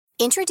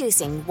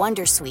Introducing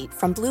Wondersuite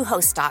from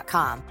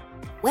Bluehost.com.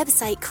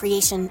 Website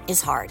creation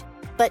is hard,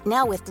 but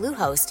now with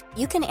Bluehost,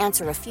 you can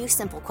answer a few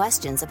simple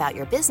questions about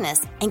your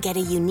business and get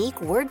a unique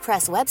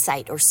WordPress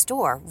website or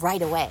store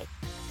right away.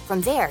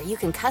 From there, you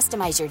can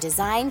customize your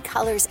design,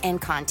 colors,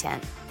 and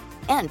content.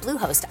 And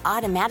Bluehost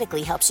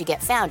automatically helps you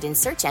get found in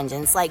search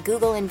engines like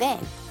Google and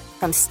Bing.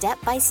 From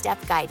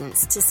step-by-step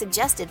guidance to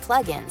suggested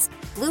plugins,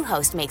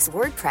 Bluehost makes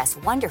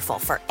WordPress wonderful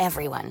for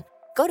everyone.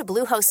 Go to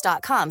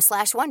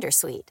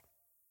bluehost.com/wondersuite.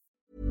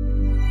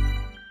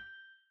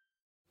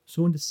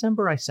 So in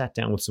December, I sat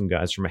down with some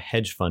guys from a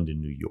hedge fund in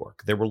New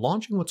York. They were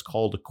launching what's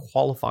called a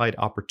qualified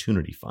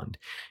opportunity fund.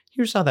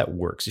 Here's how that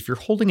works. If you're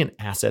holding an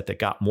asset that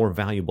got more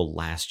valuable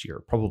last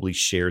year, probably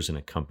shares in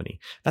a company,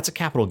 that's a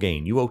capital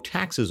gain. You owe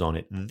taxes on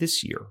it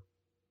this year.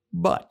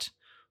 But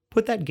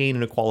put that gain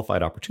in a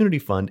qualified opportunity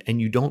fund and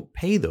you don't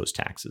pay those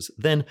taxes.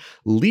 Then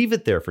leave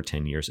it there for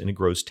 10 years and it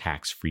grows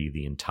tax-free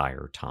the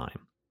entire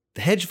time. The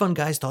hedge fund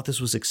guys thought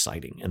this was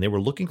exciting, and they were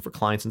looking for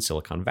clients in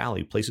Silicon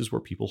Valley, places where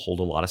people hold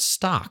a lot of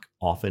stock,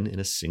 often in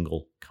a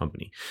single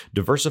company.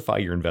 Diversify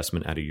your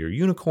investment out of your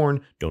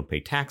unicorn, don't pay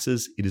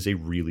taxes. It is a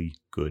really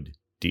good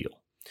deal.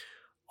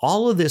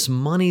 All of this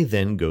money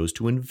then goes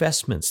to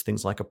investments,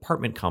 things like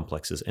apartment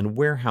complexes and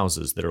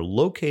warehouses that are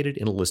located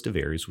in a list of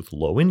areas with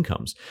low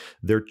incomes.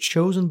 They're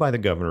chosen by the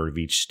governor of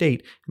each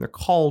state, and they're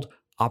called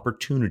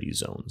opportunity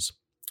zones.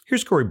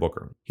 Here's Cory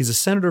Booker. He's a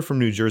senator from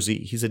New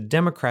Jersey. He's a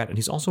Democrat, and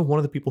he's also one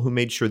of the people who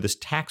made sure this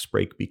tax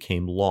break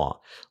became law.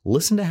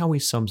 Listen to how he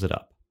sums it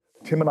up.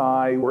 Tim and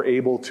I were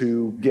able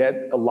to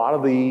get a lot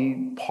of the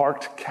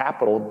parked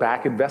capital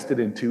back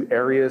invested into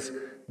areas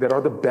that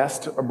are the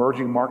best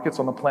emerging markets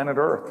on the planet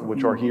Earth,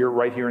 which are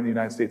right here in the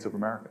United States of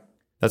America.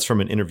 That's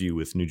from an interview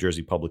with New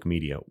Jersey Public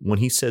Media. When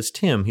he says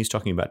Tim, he's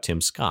talking about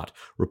Tim Scott,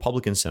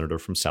 Republican senator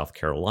from South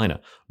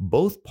Carolina.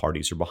 Both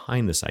parties are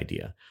behind this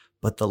idea.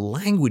 But the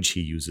language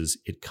he uses,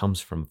 it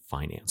comes from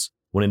finance.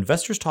 When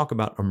investors talk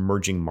about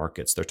emerging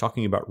markets, they're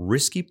talking about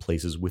risky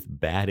places with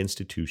bad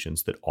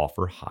institutions that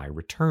offer high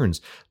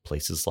returns.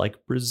 Places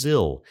like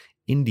Brazil,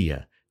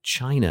 India,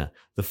 China.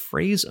 The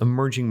phrase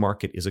emerging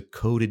market is a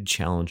coded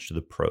challenge to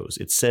the pros.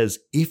 It says,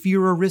 if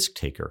you're a risk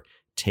taker,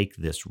 take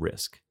this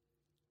risk.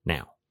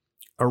 Now,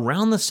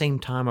 around the same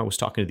time I was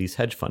talking to these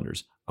hedge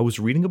funders, I was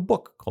reading a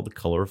book called The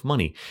Color of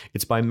Money.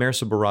 It's by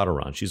Mehrsa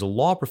Baradaran. She's a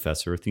law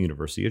professor at the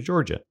University of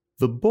Georgia.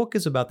 The book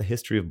is about the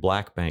history of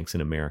black banks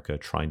in America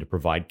trying to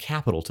provide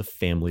capital to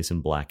families in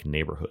black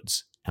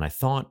neighborhoods. And I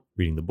thought,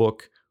 reading the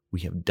book,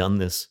 we have done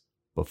this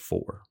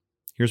before.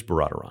 Here's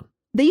Baradaran.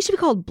 They used to be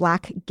called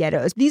black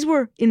ghettos. These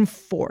were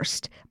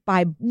enforced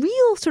by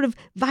real sort of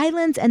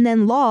violence and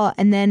then law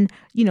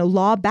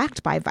law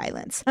backed by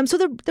violence. So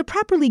they're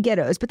properly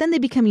ghettos, but then they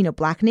become,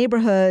 black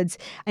neighborhoods,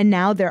 and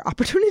now they're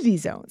opportunity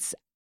zones.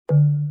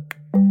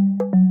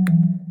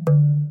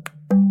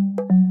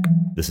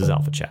 This is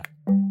Alpha Chat.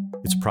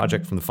 It's a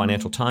project from the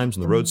Financial Times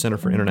and the Rhodes Center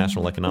for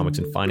International Economics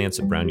and Finance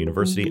at Brown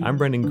University. I'm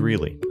Brendan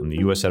Greeley. I'm the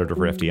U.S. editor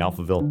for FT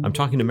Alphaville. I'm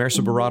talking to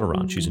Mehrsa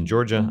Baradaran. She's in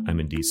Georgia. I'm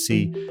in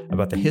D.C.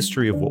 about the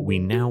history of what we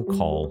now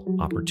call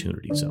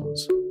opportunity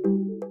zones.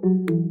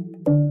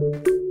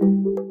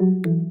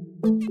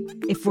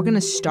 If we're going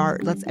to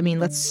start,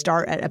 let's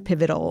start at a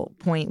pivotal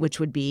point, which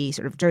would be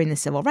sort of during the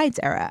civil rights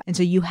era. And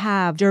so you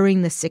have,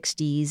 during the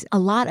 60s, a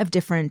lot of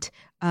different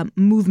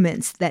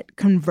movements that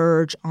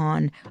converge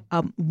on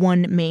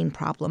one main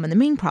problem. And the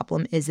main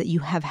problem is that you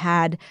have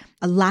had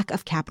a lack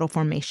of capital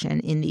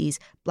formation in these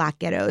black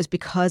ghettos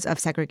because of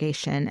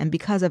segregation and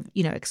because of,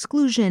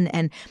 exclusion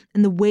and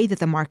the way that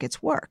the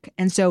markets work.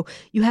 And so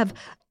you have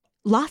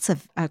lots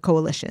of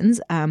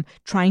coalitions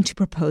trying to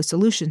propose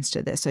solutions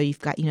to this. So you've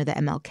got, the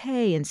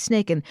MLK and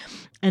SNCC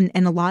and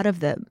a lot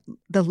of the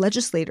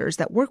legislators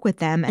that work with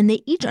them. And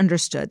they each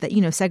understood that,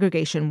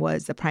 segregation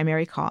was the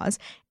primary cause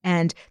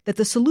and that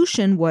the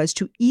solution was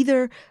to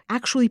either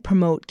actually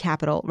promote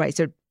capital, right?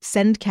 So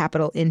send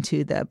capital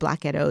into the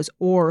black ghettos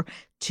or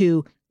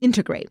to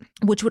integrate,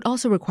 which would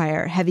also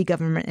require heavy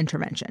government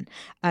intervention.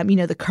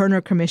 The Kerner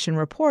Commission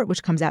report,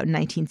 which comes out in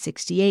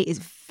 1968, is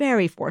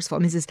very forceful.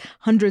 This is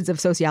hundreds of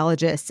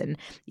sociologists and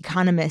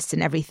economists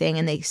and everything.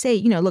 And they say,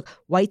 look,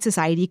 white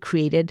society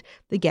created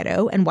the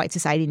ghetto and white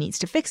society needs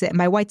to fix it. And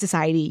by white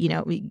society,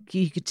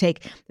 you could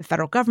take the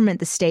federal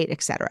government, the state,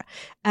 et cetera.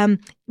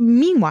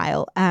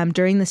 Meanwhile,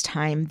 during this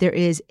time, there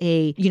is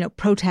a,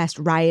 protest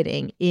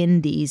rioting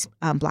in these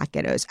black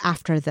ghettos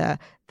after the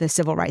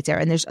civil rights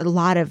era. And there's a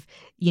lot of,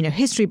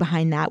 history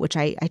behind that, which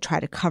I try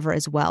to cover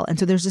as well. And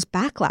so there's this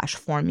backlash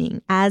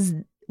forming as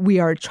we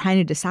are trying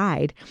to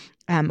decide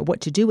what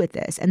to do with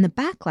this. And the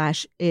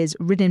backlash is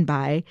ridden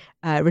by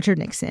Richard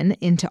Nixon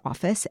into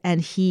office,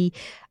 and he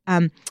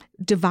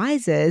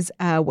devises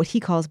what he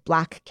calls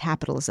black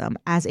capitalism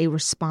as a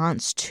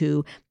response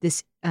to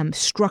this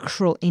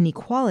structural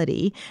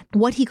inequality,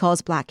 what he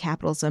calls Black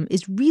capitalism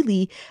is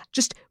really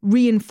just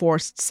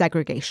reinforced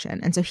segregation.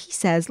 And so he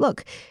says,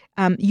 look,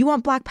 you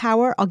want Black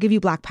power, I'll give you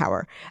Black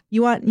power.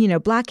 You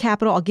want, Black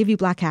capital, I'll give you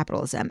Black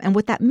capitalism. And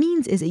what that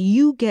means is that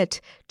you get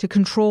to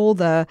control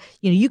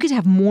you get to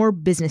have more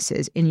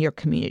businesses in your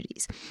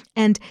communities.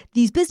 And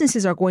these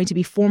businesses are going to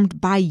be formed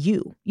by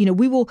you.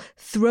 We will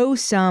throw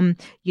some,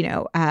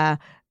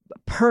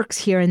 perks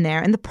here and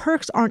there. And the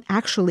perks aren't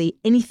actually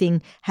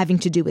anything having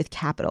to do with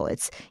capital.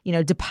 It's,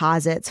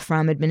 deposits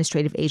from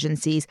administrative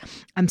agencies,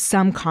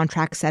 some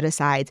contract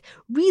set-asides,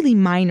 really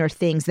minor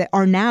things that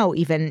are now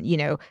even,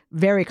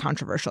 very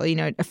controversial.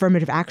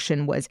 Affirmative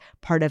action was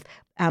part of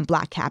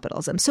Black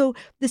capitalism. So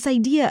this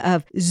idea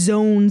of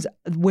zones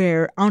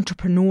where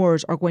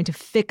entrepreneurs are going to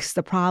fix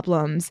the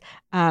problems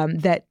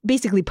that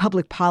basically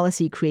public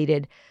policy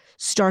created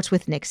starts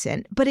with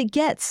Nixon, but it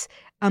gets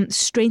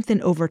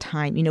strengthened over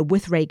time,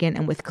 with Reagan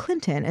and with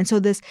Clinton. And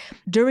so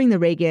during the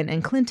Reagan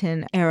and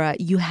Clinton era,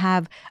 you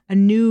have a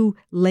new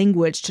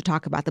language to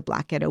talk about the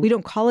Black ghetto. We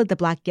don't call it the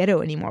Black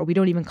ghetto anymore. We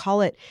don't even call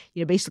it,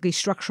 basically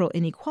structural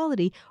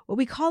inequality. What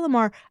we call them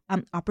are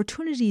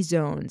opportunity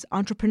zones,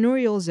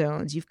 entrepreneurial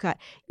zones. You've got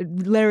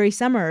Larry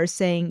Summers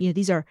saying,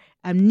 these are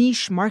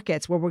niche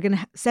markets where we're going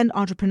to send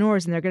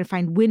entrepreneurs and they're going to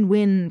find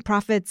win-win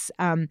profits.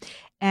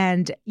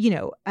 This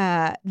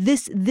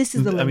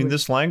is the language.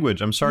 This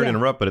language, I'm sorry to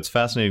interrupt, but it's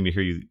fascinating to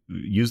hear you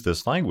use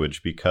this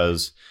language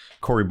because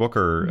Cory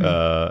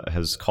Booker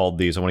has called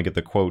these, I want to get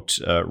the quote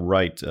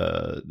right,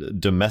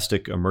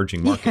 domestic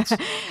emerging markets.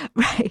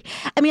 Right.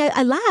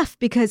 I laugh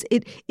because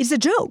it's a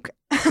joke.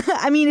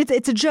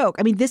 It's a joke.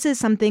 This is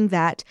something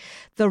that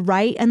the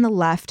right and the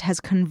left has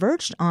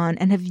converged on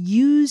and have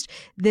used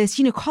this,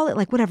 call it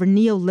like whatever,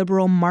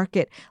 neoliberal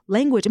market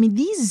language.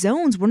 These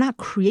zones were not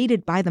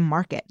created by the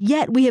market,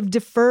 yet we have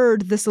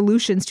deferred the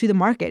solutions to the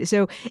market.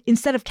 So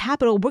instead of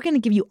capital, we're going to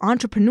give you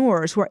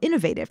entrepreneurs who are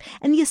innovative.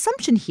 And the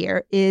assumption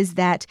here is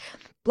that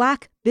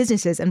Black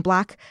businesses and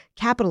Black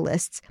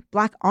capitalists,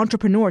 Black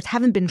entrepreneurs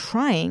haven't been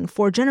trying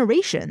for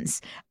generations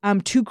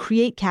to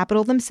create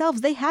capital themselves.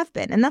 They have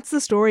been. And that's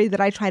the story that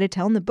I try to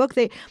tell in the book.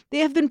 They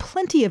have been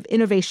plenty of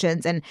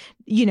innovations and,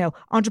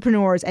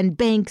 entrepreneurs and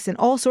banks and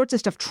all sorts of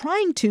stuff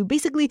trying to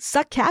basically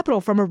suck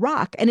capital from a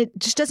rock. And it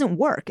just doesn't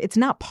work. It's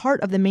not part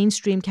of the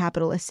mainstream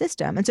capitalist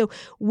system. And so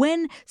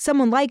when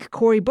someone like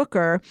Cory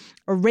Booker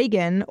or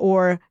Reagan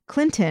or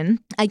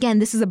Clinton, again,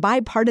 this is a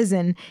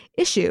bipartisan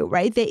issue,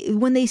 right?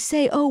 When they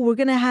say, oh, we're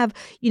going to have,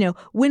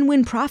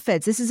 win-win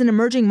profits. This is an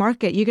emerging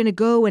market. You're going to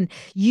go and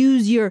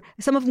use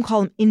some of them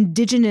call them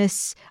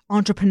indigenous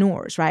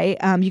entrepreneurs, right?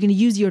 You're going to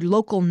use your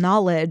local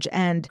knowledge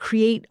and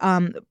create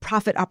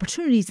profit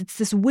opportunities. It's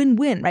this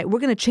win-win, right? We're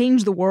going to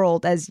change the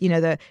world as,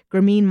 the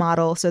Grameen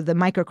model. So the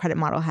microcredit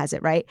model has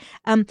it, right?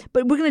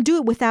 But we're going to do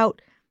it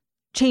without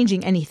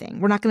changing anything.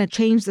 We're not going to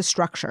change the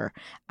structure.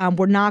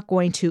 We're not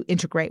going to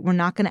integrate. We're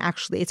not going to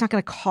it's not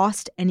going to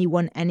cost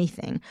anyone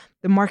anything.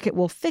 The market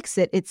will fix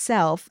it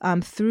itself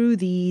through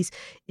these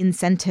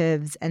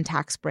incentives and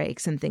tax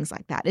breaks and things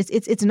like that.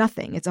 It's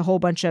nothing. It's a whole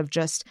bunch of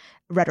just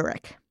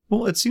rhetoric.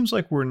 Well, it seems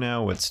like we're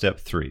now at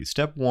step 3.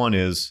 Step 1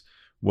 is,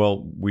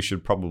 well, we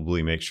should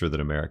probably make sure that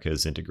America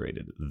is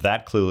integrated.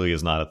 That clearly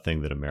is not a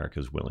thing that America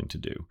is willing to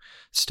do.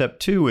 Step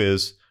 2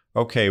 is,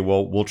 okay,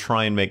 well, we'll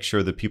try and make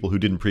sure that people who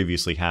didn't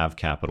previously have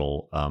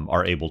capital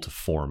are able to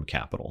form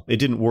capital. It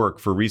didn't work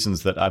for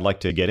reasons that I'd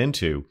like to get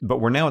into, but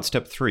we're now at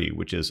step 3,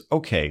 which is,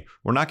 okay,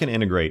 we're not going to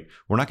integrate.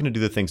 We're not going to do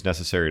the things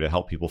necessary to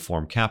help people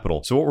form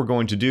capital. So what we're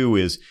going to do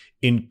is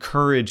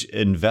encourage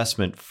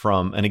investment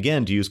from, and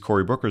again, to use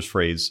Cory Booker's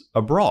phrase,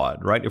 abroad,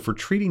 right? If we're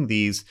treating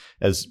these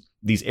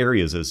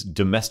areas as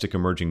domestic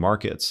emerging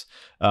markets,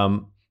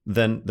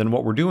 then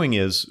what we're doing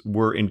is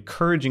we're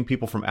encouraging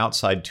people from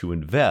outside to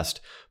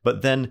invest,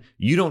 but then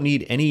you don't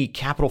need any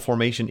capital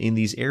formation in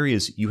these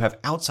areas. You have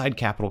outside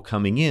capital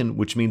coming in,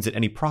 which means that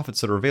any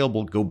profits that are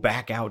available go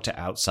back out to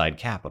outside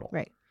capital.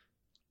 Right.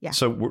 Yeah.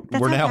 So we're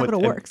how now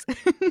capital works.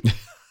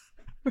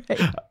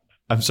 Right.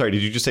 I'm sorry,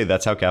 did you just say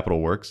that's how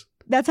capital works?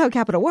 That's how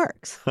capital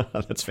works.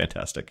 That's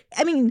fantastic.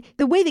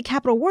 The way that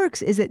capital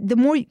works is that the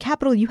more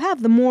capital you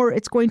have, the more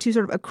it's going to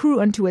sort of accrue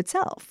unto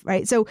itself,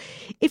 right? So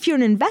if you're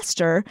an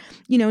investor,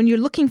 and you're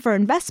looking for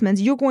investments,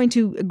 you're going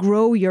to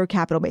grow your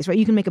capital base, right?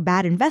 You can make a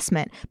bad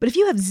investment. But if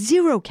you have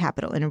zero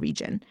capital in a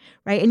region,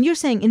 right, and you're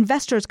saying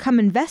investors come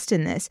invest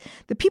in this,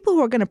 the people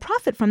who are going to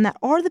profit from that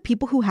are the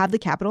people who have the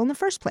capital in the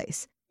first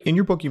place. In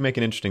your book, you make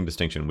an interesting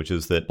distinction, which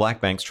is that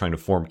Black banks trying to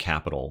form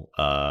capital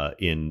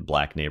in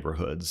Black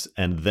neighborhoods,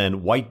 and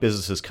then white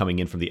businesses coming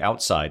in from the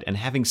outside and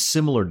having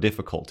similar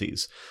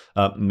difficulties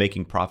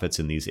making profits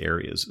in these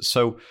areas.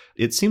 So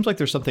it seems like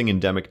there's something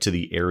endemic to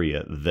the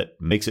area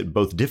that makes it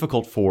both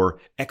difficult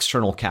for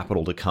external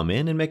capital to come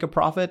in and make a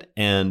profit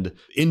and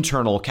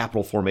internal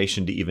capital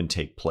formation to even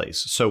take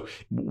place. So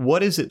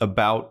what is it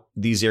about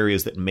these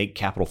areas that make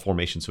capital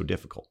formation so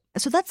difficult?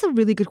 So that's a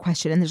really good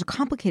question, and there's a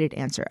complicated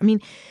answer.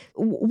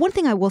 One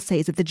thing I will say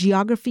is that the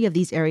geography of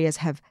these areas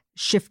have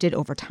shifted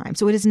over time.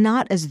 So it is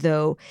not as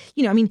though,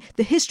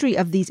 the history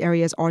of these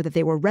areas are that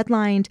they were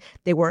redlined,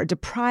 they were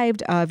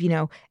deprived of,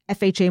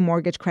 FHA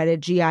mortgage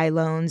credit, GI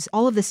loans,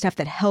 all of the stuff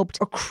that helped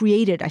or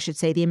created, I should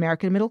say, the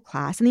American middle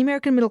class. And the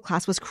American middle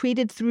class was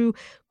created through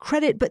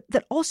credit, but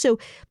that also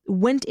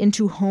went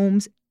into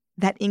homes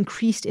that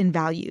increased in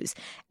values.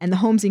 And the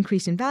homes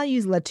increased in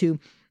values led to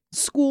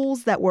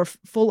schools that were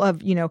full of,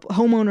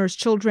 homeowners'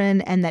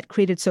 children, and that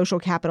created social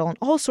capital and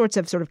all sorts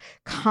of sort of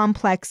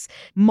complex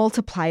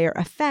multiplier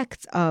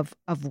effects of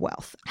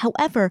wealth.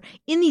 However,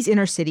 in these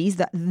inner cities,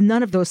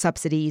 none of those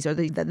subsidies or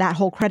that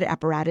whole credit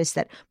apparatus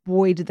that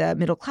buoyed the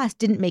middle class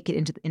didn't make it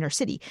into the inner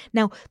city.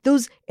 Now,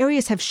 those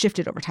areas have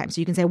shifted over time.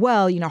 So you can say,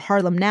 well,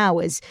 Harlem now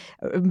is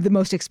the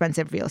most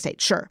expensive real estate.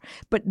 Sure.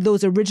 But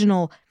those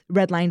original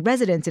redlined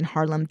residents in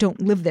Harlem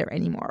don't live there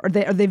anymore, or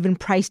they've been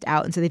priced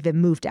out, and so they've been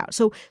moved out.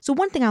 So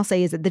one thing I'll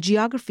say is that the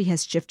geography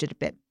has shifted a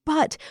bit.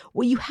 But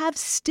what you have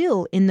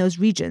still in those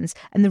regions,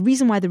 and the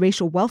reason why the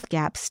racial wealth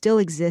gap still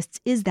exists,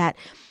 is that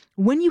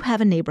when you have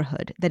a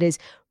neighborhood that is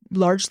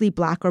largely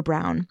Black or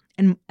brown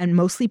and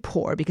mostly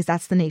poor, because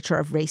that's the nature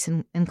of race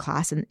and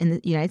class in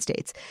the United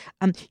States,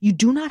 you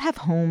do not have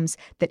homes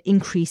that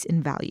increase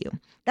in value.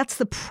 That's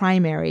the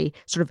primary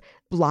sort of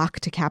block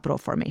to capital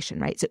formation,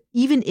 right? So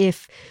even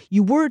if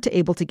you were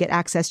able to get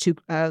access to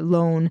a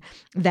loan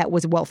that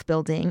was wealth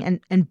building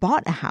and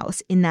bought a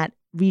house in that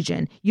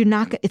region,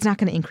 it's not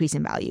going to increase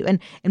in value.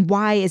 And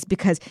why is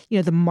because,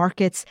 the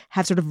markets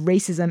have sort of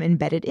racism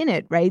embedded in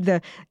it, right?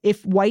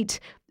 If white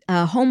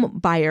home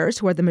buyers,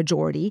 who are the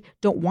majority,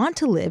 don't want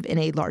to live in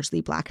a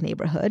largely Black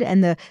neighborhood,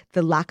 and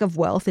the lack of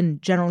wealth in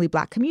generally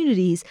Black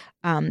communities,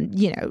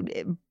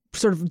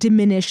 sort of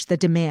diminish the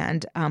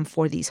demand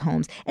for these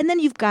homes. And then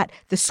you've got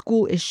the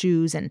school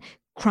issues and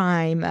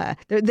crime.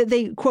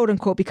 They quote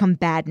unquote become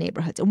bad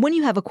neighborhoods. And when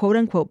you have a quote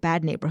unquote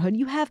bad neighborhood,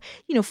 you have,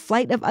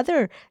 flight of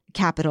other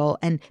capital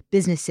and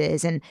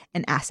businesses and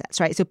assets,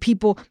 right? So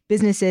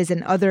businesses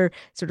and other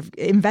sort of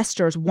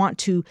investors want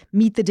to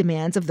meet the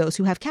demands of those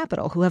who have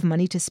capital, who have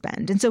money to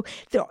spend. And so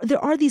there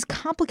are these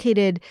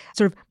complicated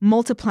sort of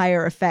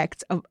multiplier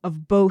effects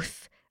of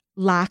both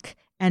lack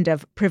and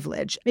of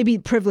privilege. Maybe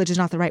privilege is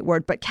not the right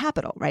word, but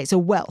capital, right? So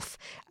wealth.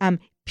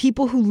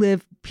 People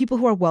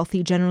who are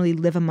wealthy generally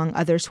live among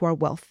others who are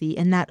wealthy,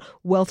 and that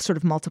wealth sort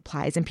of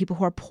multiplies. And people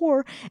who are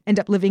poor end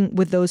up living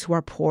with those who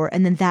are poor,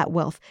 and then that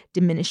wealth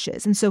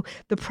diminishes. And so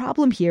the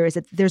problem here is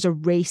that there's a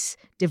race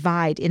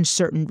divide in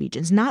certain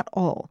regions, not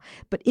all,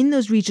 but in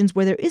those regions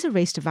where there is a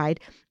race divide,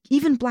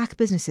 even Black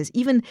businesses,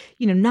 even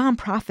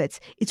nonprofits,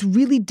 it's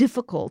really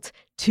difficult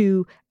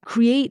to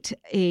create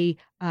a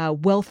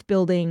wealth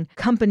building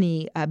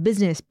company,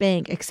 business,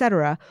 bank, et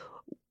cetera,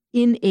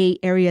 in an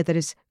area that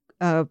is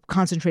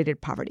concentrated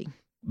poverty.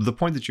 The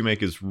point that you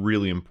make is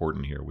really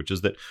important here, which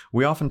is that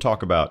we often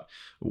talk about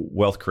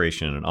wealth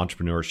creation and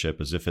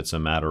entrepreneurship as if it's a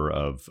matter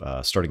of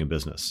starting a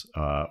business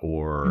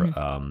or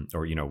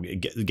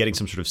getting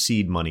some sort of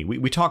seed money.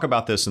 We talk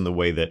about this in the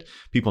way that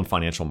people in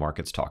financial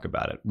markets talk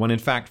about it, when in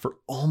fact, for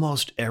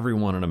almost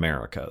everyone in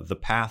America, the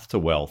path to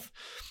wealth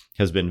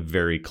has been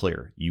very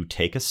clear. You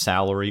take a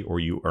salary or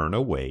you earn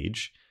a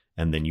wage,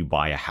 and then you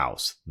buy a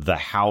house. The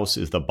house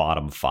is the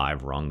bottom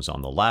 5 rungs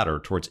on the ladder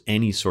towards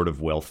any sort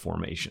of wealth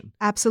formation.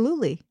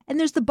 Absolutely. And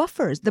there's the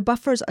buffers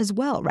as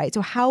well, right?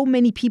 So how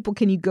many people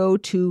can you go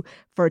to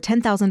for a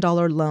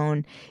 $10,000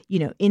 loan,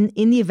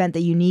 in the event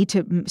that you need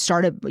to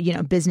start a,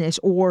 business,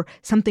 or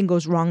something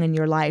goes wrong in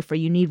your life, or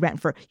you need rent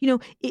for,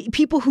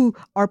 people who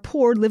are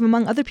poor live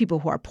among other people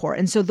who are poor.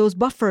 And so those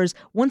buffers,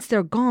 once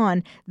they're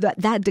gone,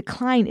 that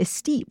decline is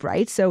steep,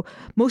 right? So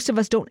most of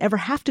us don't ever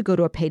have to go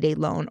to a payday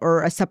loan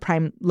or a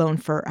subprime loan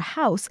for a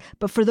house.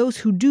 But for those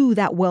who do,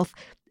 that wealth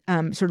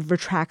sort of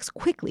retracts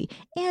quickly.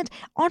 And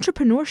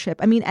entrepreneurship,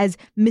 as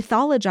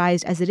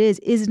mythologized as it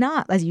is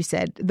not, as you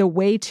said, the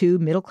way to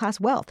middle-class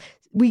wealth.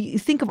 We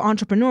think of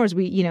entrepreneurs,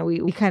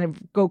 we kind of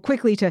go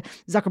quickly to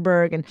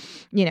Zuckerberg and,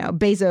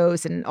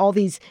 Bezos and all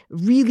these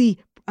really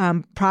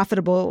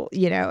profitable,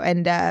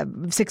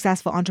 and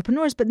successful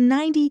entrepreneurs, but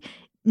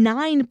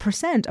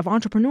 99% of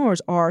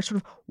entrepreneurs are sort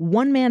of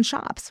one-man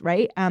shops,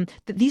 right?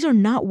 These are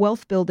not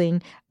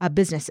wealth-building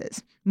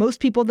businesses.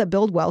 Most people that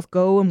build wealth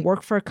go and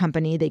work for a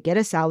company. They get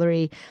a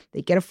salary,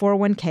 they get a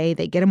 401k,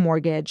 they get a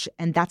mortgage,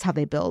 and that's how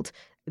they build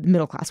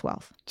middle-class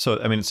wealth. So,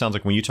 it sounds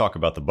like when you talk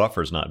about the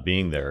buffers not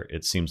being there,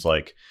 it seems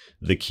like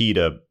the key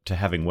to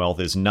having wealth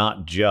is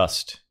not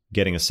just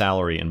getting a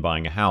salary and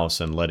buying a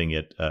house and letting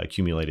it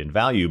accumulate in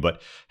value,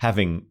 but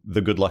having the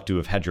good luck to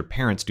have had your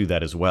parents do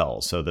that as well,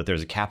 so that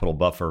there's a capital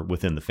buffer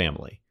within the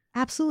family.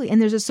 Absolutely. And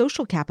there's a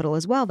social capital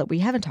as well that we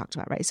haven't talked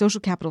about, right?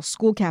 Social capital,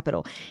 school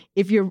capital.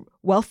 If you're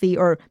wealthy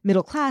or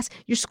middle class,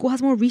 your school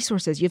has more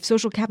resources. You have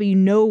social capital. You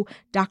know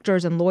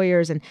doctors and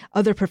lawyers and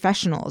other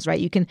professionals, right?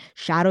 You can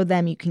shadow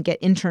them. You can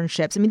get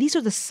internships. I mean, these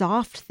are the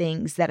soft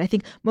things that I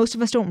think most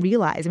of us don't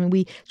realize. I mean,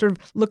 we sort of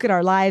look at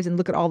our lives and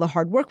look at all the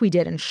hard work we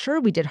did, and sure,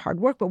 we did hard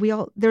work, but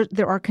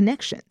there are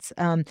connections.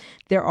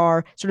 There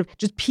are sort of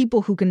just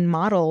people who can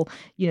model,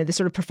 this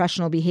sort of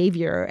professional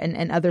behavior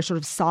and other sort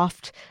of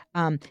soft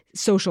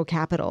social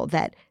capital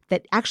that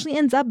actually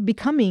ends up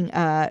becoming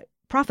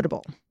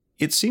profitable.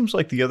 It seems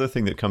like the other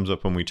thing that comes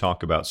up when we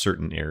talk about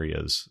certain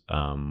areas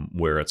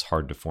where it's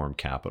hard to form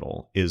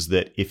capital is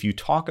that if you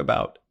talk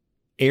about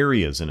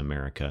areas in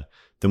America,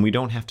 then we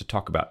don't have to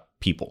talk about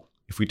people.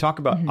 If we talk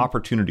about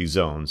opportunity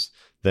zones,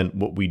 then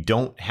what we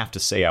don't have to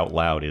say out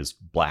loud is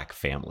Black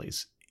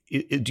families.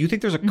 Do you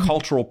think there's a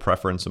cultural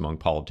preference among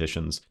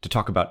politicians to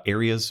talk about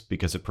areas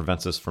because it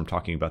prevents us from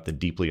talking about the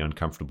deeply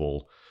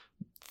uncomfortable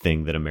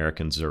thing that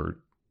Americans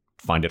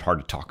find it hard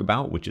to talk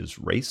about, which is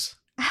race?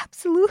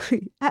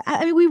 Absolutely.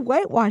 I mean, we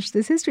whitewashed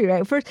this history,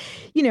 right? First,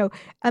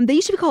 they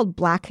used to be called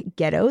Black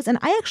ghettos. And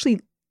I actually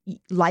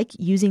like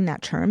using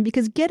that term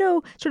because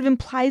ghetto sort of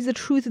implies the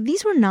truth.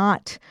 These were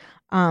not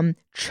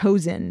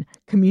chosen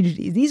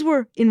communities. These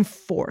were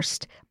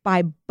enforced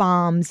by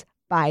bombs,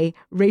 by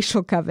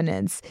racial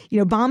covenants,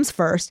 bombs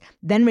first,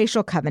 then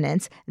racial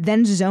covenants,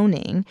 then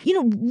zoning,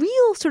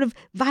 real sort of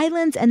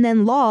violence and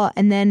then law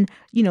and then,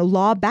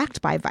 law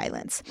backed by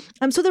violence.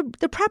 So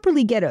they're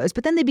properly ghettos,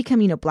 but then they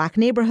become, Black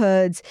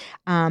neighborhoods,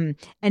 and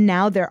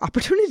now they're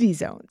opportunity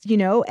zones,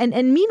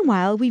 and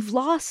meanwhile, we've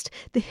lost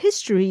the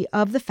history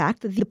of the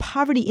fact that the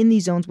poverty in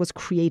these zones was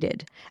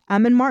created.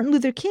 And Martin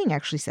Luther King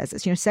actually says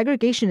this,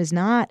 segregation is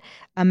not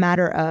a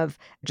matter of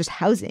just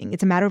housing.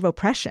 It's a matter of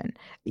oppression.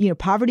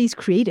 Poverty is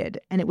created.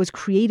 And it was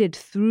created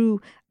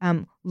through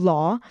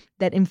law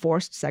that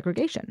enforced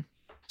segregation.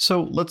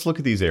 So let's look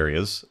at these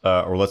areas,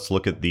 or let's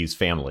look at these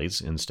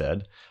families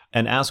instead,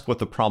 and ask what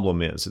the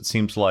problem is. It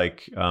seems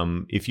like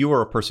if you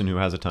are a person who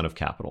has a ton of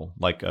capital,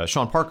 like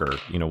Sean Parker,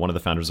 one of the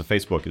founders of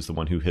Facebook, is the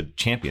one who had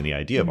championed the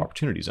idea of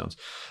opportunity zones.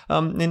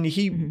 And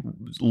he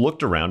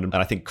looked around and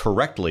I think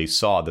correctly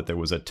saw that there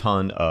was a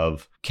ton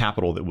of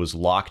capital that was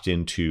locked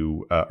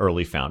into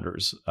early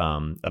founders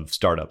of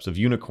startups, of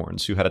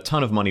unicorns, who had a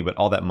ton of money, but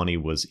all that money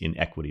was in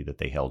equity that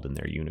they held in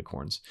their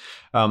unicorns.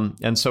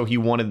 And so he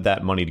wanted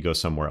that money to go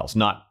somewhere else.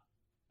 Not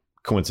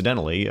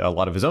coincidentally, a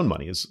lot of his own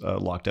money is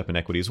locked up in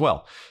equity as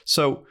well.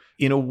 So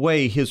in a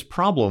way, his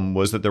problem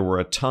was that there were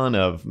a ton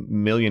of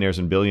millionaires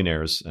and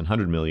billionaires and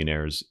 100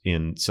 millionaires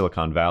in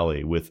Silicon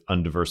Valley with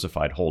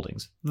undiversified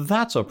holdings.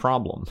 That's a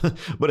problem,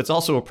 but it's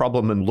also a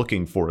problem in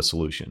looking for a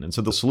solution. And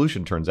so the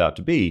solution turns out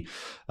to be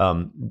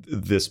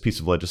this piece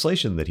of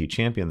legislation that he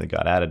championed that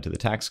got added to the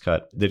tax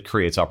cut that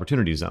creates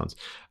opportunity zones.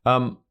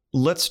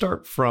 Let's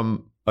start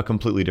from a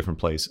completely different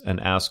place and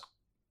ask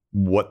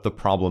what the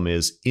problem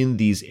is in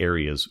these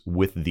areas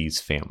with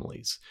these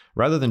families.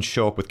 Rather than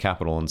show up with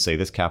capital and say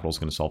this capital is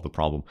going to solve the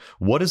problem,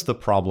 what is the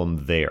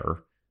problem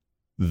there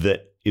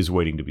that is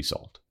waiting to be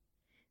solved?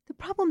 The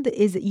problem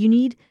is that you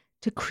need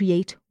to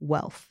create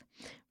wealth,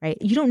 right?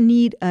 You don't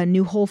need a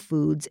new Whole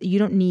Foods. You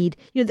don't need,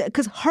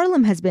 because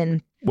Harlem has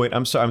been... Wait,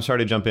 I'm sorry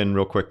to jump in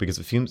real quick because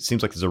it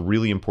seems like there's a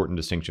really important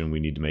distinction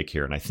we need to make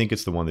here. And I think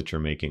it's the one that you're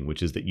making,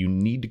 which is that you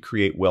need to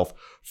create wealth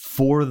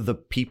for the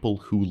people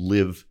who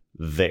live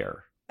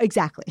there.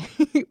 Exactly.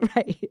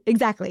 Right.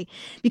 Exactly.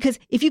 Because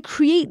if you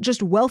create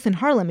just wealth in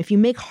Harlem, if you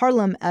make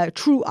Harlem a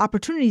true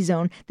opportunity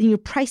zone, then you're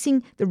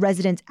pricing the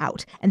residents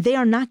out and they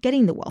are not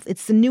getting the wealth.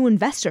 It's the new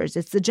investors.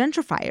 It's the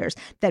gentrifiers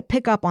that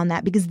pick up on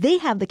that because they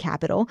have the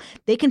capital.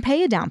 They can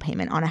pay a down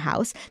payment on a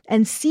house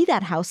and see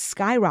that house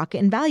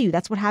skyrocket in value.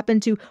 That's what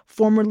happened to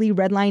formerly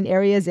redlined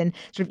areas in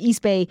sort of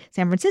East Bay,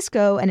 San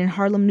Francisco, and in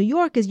Harlem, New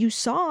York, as you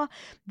saw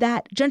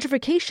that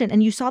gentrification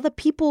and you saw the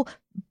people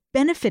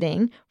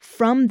benefiting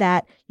from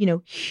that,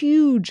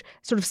 huge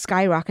sort of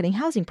skyrocketing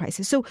housing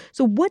prices. So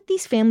what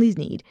these families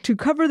need to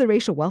cover the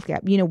racial wealth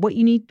gap, what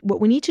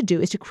we need to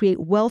do is to create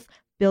wealth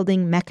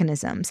building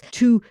mechanisms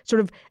to sort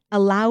of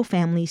allow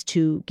families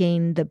to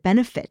gain the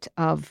benefit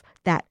of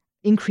that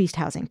increased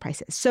housing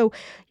prices. So,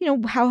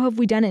 how have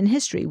we done it in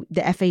history?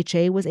 The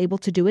FHA was able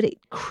to do it. It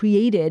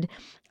created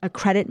a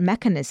credit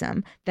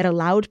mechanism that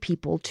allowed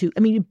people to,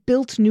 it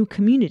built new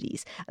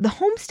communities. The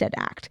Homestead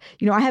Act,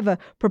 I have a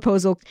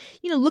proposal,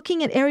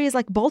 looking at areas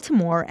like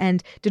Baltimore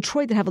and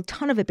Detroit that have a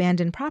ton of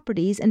abandoned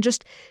properties and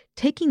just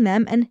taking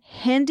them and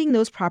handing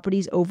those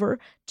properties over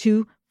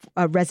to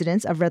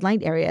residents of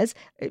redlined areas,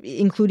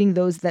 including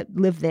those that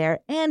live there,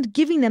 and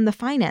giving them the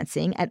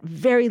financing at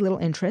very little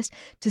interest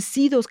to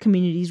see those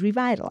communities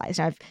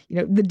revitalized.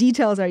 The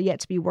details are yet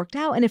to be worked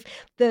out. And if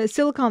the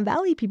Silicon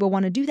Valley people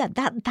want to do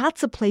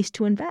that's a place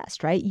to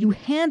invest, right? You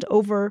hand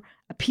over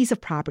a piece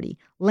of property,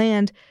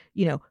 land,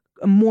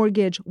 a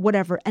mortgage,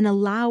 whatever, and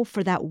allow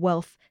for that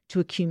wealth to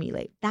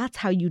accumulate. That's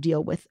how you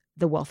deal with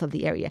the wealth of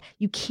the area.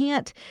 You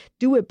can't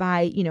do it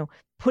by,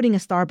 putting a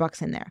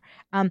Starbucks in there.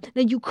 Now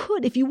you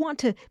could, if you want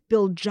to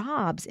build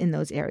jobs in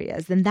those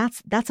areas, then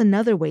that's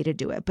another way to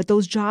do it. But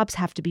those jobs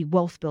have to be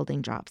wealth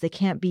building jobs. They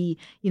can't be,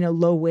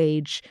 low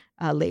wage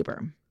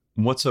labor.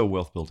 What's a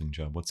wealth building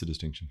job? What's the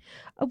distinction?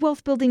 A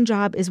wealth building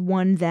job is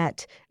one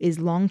that is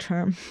long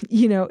term.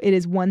 It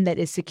is one that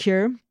is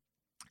secure.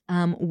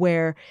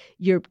 Where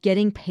you're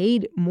getting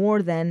paid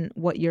more than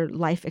what your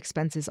life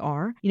expenses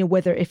are,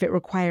 whether if it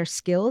requires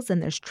skills and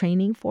there's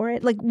training for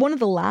it. Like one of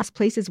the last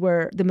places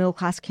where the middle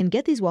class can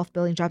get these wealth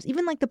building jobs,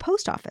 even like the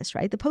post office,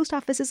 right? The post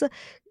office is a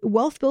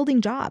wealth building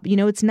job.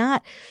 It's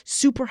not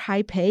super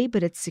high pay,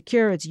 but it's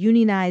secure, it's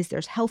unionized,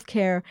 there's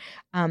healthcare,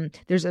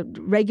 there's a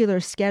regular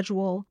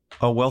schedule.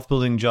 A wealth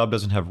building job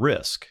doesn't have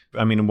risk.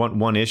 I mean,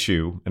 one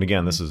issue, and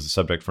again, this is a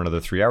subject for another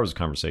 3 hours of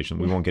conversation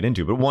we won't get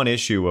into, but one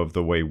issue of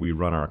the way we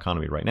run our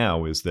economy right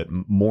now is that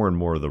more and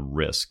more of the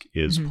risk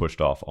is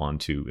pushed off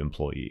onto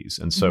employees.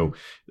 And so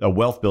a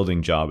wealth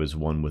building job is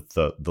one with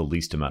the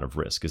least amount of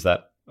risk. Is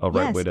that a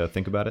right way to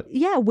think about it?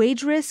 Yeah,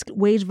 wage risk,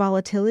 wage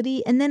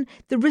volatility, and then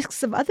the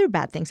risks of other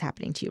bad things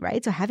happening to you,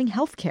 right? So having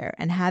healthcare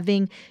and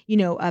having,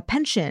 a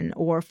pension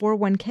or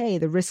 401k,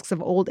 the risks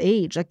of old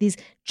age, like these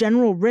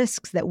general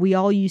risks that we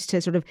all used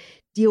to sort of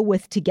deal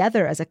with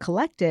together as a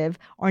collective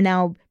are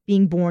now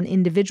being borne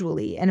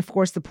individually. And of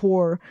course, the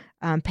poor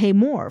pay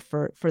more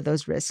for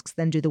those risks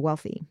than do the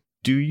wealthy.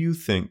 Do you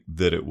think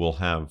that it will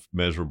have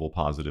measurable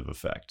positive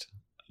effect?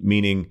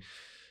 Meaning,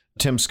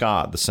 Tim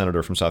Scott, the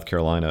senator from South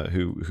Carolina,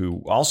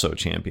 who also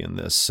championed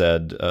this,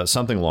 said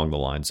something along the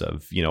lines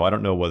of, I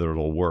don't know whether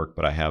it'll work,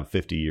 but I have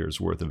 50 years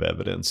worth of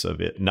evidence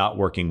of it not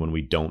working when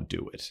we don't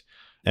do it.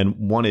 And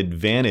one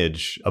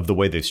advantage of the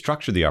way they've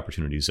structured the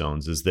opportunity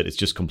zones is that it's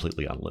just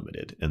completely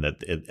unlimited, and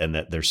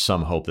that there's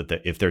some hope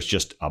that if there's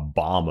just a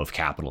bomb of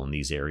capital in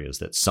these areas,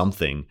 that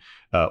something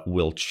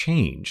will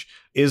change.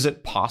 Is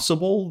it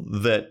possible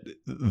that,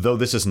 though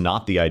this is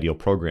not the ideal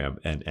program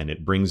and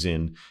it brings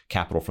in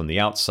capital from the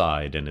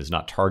outside and is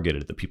not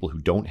targeted at the people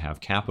who don't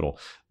have capital,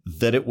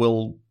 that it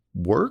will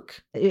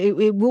work?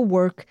 It will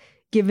work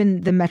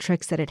given the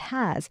metrics that it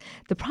has.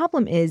 The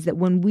problem is that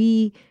when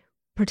we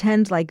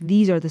pretend like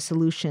these are the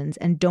solutions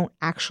and don't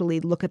actually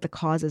look at the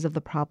causes of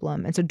the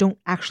problem, and so don't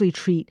actually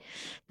treat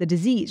the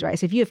disease, right?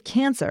 So if you have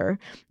cancer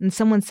and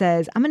someone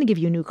says, I'm going to give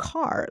you a new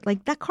car,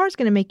 like that car is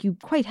going to make you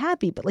quite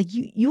happy, but like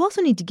you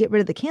also need to get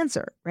rid of the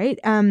cancer, right?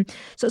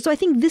 So I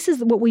think this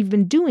is what we've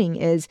been doing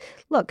is,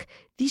 look,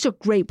 these are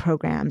great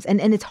programs and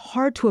it's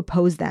hard to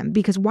oppose them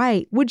because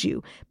why would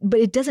you?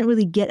 But it doesn't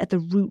really get at the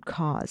root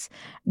cause,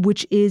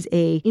 which is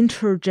a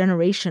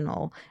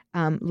intergenerational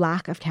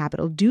lack of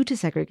capital due to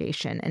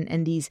segregation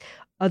and these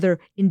other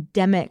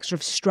endemic sort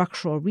of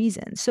structural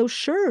reasons. So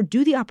sure,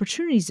 do the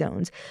opportunity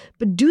zones,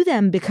 but do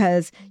them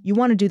because you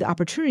want to do the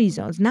opportunity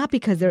zones, not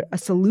because they're a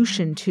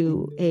solution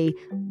to a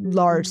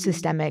large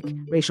systemic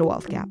racial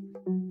wealth gap.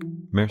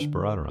 Mehrsa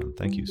Baradaran,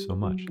 thank you so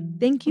much.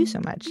 Thank you so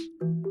much.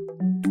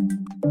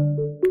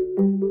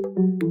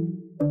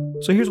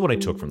 So here's what I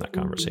took from that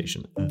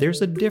conversation.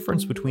 There's a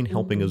difference between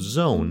helping a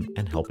zone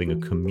and helping a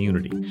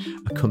community.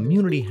 A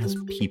community has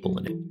people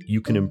in it.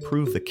 You can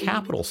improve the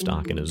capital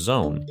stock in a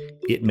zone.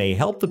 It may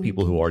help the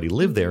people who already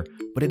live there,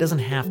 but it doesn't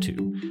have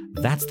to.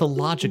 That's the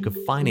logic of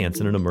finance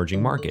in an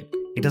emerging market.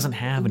 It doesn't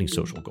have any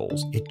social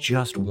goals. It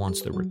just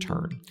wants the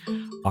return.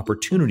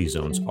 Opportunity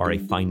zones are a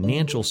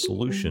financial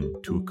solution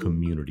to a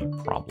community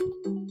problem.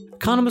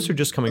 Economists are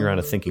just coming around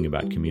to thinking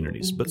about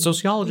communities, but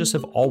sociologists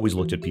have always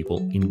looked at people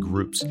in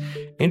groups.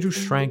 Andrew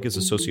Schrank is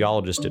a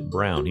sociologist at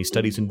Brown. He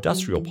studies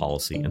industrial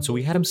policy, and so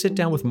we had him sit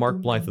down with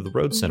Mark Blythe of the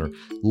Rhodes Center,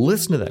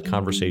 listen to that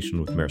conversation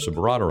with Mehrsa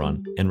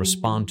Baradaran, and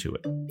respond to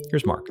it.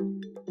 Here's Mark.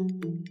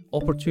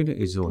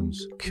 Opportunity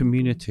zones,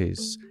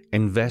 communities,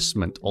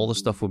 investment, all the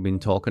stuff we've been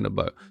talking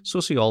about.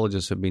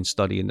 Sociologists have been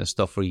studying this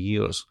stuff for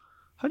years.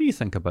 How do you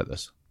think about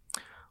this?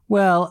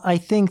 Well, I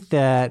think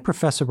that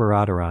Professor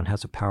Baradaran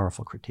has a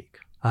powerful critique.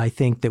 I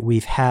think that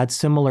we've had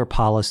similar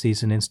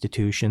policies and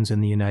institutions in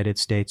the United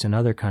States and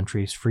other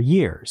countries for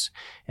years.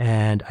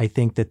 And I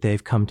think that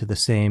they've come to the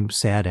same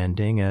sad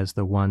ending as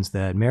the ones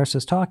that Mehrsa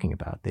is talking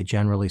about. They,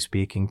 generally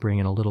speaking, bring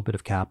in a little bit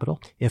of capital,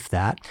 if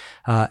that,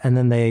 and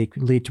then they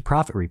lead to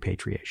profit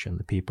repatriation.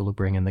 The people who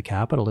bring in the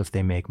capital, if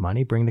they make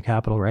money, bring the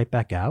capital right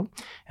back out.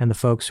 And the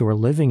folks who are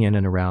living in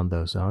and around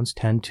those zones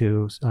tend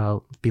to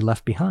be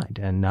left behind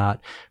and not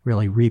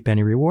really reap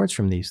any rewards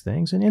from these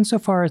things. And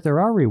insofar as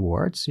there are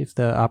rewards, if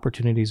the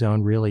opportunity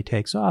zone really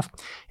takes off,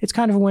 it's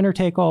kind of a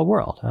winner-take-all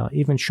world.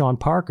 Even Sean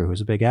Parker,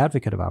 who's a big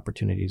advocate of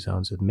opportunity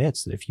zones,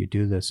 admits that if you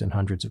do this in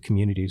hundreds of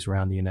communities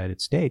around the United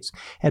States,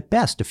 at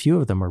best, a few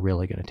of them are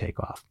really going to take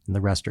off, and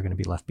the rest are going to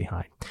be left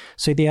behind.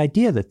 So the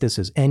idea that this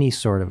is any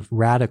sort of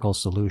radical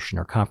solution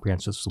or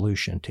comprehensive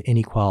solution to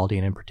inequality,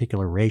 and in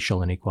particular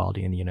racial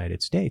inequality in the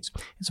United States,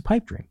 is a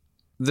pipe dream.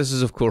 This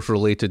is, of course,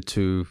 related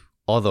to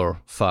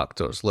other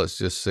factors. Let's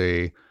just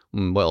say,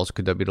 what else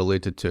could that be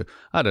related to?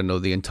 I don't know,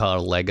 the entire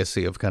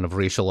legacy of kind of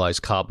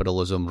racialized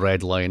capitalism,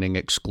 redlining,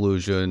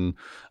 exclusion,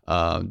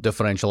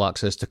 differential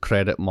access to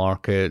credit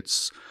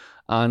markets.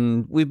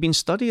 And we've been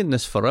studying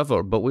this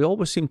forever, but we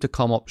always seem to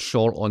come up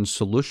short on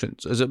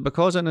solutions. Is it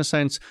because, in a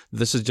sense,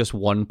 this is just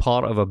one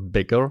part of a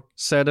bigger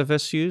set of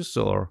issues?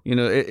 Or,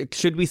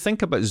 should we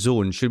think about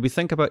zones? Should we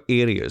think about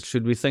areas?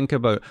 Should we think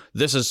about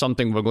this is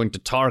something we're going to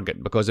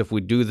target because if we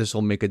do this,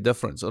 will make a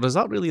difference? Or is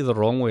that really the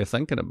wrong way of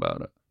thinking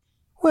about it?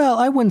 Well,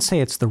 I wouldn't say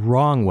it's the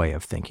wrong way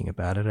of thinking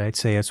about it. I'd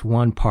say it's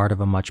one part of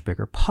a much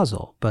bigger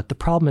puzzle. But the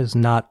problem is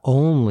not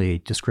only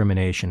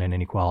discrimination and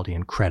inequality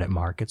in credit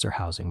markets or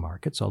housing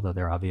markets, although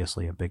they're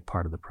obviously a big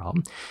part of the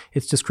problem.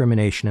 It's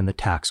discrimination in the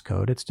tax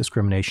code. It's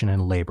discrimination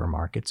in labor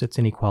markets. It's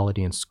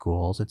inequality in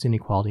schools. It's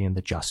inequality in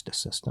the justice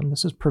system.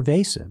 This is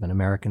pervasive in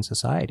American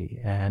society.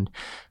 And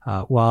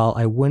while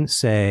I wouldn't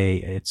say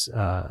it's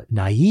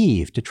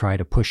naive to try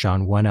to push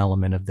on one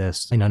element of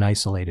this in an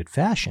isolated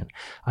fashion,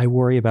 I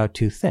worry about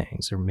two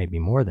things. Or maybe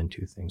more than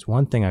two things.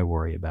 One thing I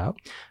worry about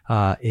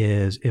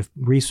is if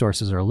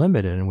resources are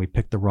limited and we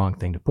pick the wrong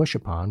thing to push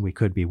upon, we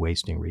could be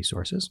wasting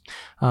resources.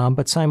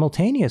 But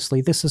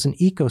simultaneously, this is an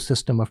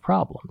ecosystem of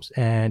problems.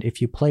 And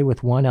if you play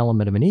with one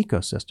element of an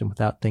ecosystem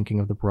without thinking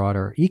of the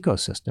broader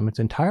ecosystem, it's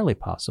entirely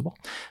possible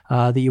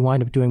that you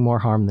wind up doing more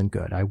harm than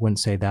good. I wouldn't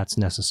say that's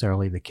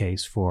necessarily the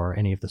case for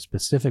any of the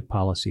specific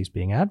policies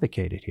being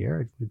advocated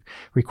here. It would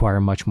require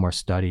much more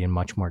study and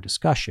much more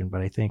discussion.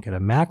 But I think at a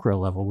macro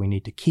level, we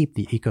need to keep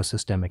the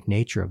ecosystem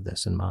nature of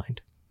this in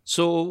mind.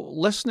 So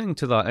listening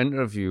to that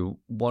interview,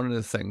 one of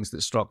the things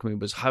that struck me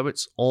was how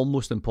it's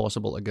almost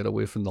impossible to get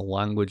away from the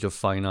language of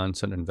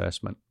finance and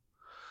investment.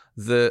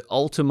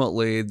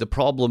 Ultimately, the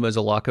problem is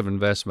a lack of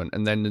investment.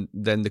 And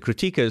then the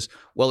critique is,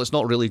 well, it's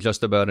not really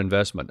just about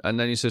investment. And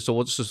then you say, so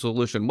what's the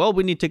solution? Well,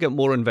 we need to get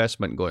more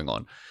investment going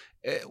on.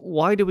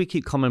 Why do we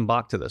keep coming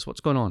back to this? What's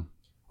going on?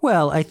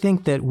 Well, I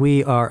think that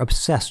we are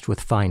obsessed with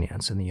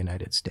finance in the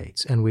United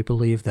States, and we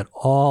believe that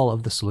all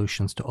of the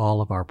solutions to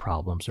all of our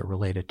problems are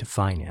related to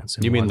finance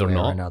in one way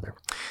or another.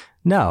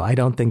 No, I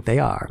don't think they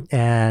are.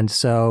 And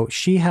so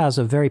she has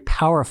a very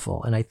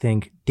powerful and I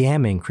think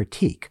damning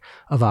critique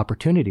of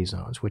opportunity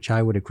zones, which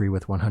I would agree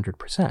with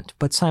 100%.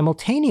 But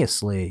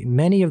simultaneously,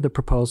 many of the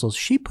proposals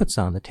she puts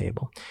on the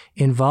table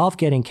involve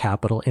getting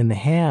capital in the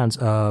hands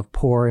of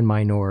poor and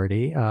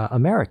minority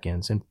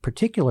Americans, in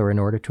particular in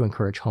order to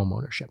encourage home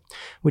ownership,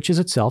 which is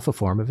itself a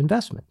form of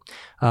investment.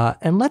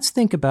 And let's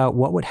think about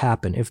what would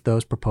happen if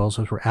those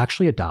proposals were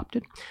actually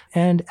adopted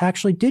and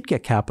actually did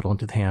get capital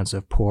into the hands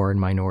of poor and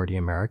minority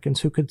Americans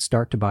who could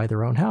start to buy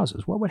their own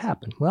houses. What would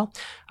happen? Well,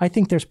 I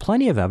think there's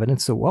plenty of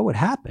evidence that what would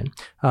happen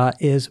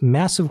is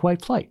massive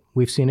white flight.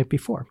 We've seen it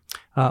before.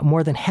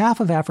 More than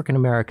half of African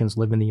Americans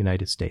live in the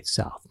United States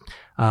South.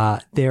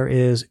 There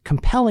is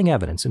compelling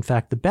evidence. In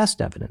fact, the best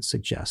evidence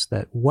suggests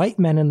that white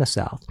men in the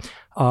South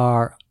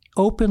are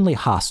openly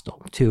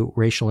hostile to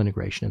racial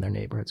integration in their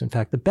neighborhoods. In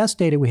fact, the best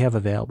data we have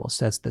available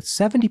says that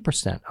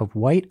 70% of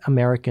white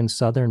American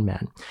Southern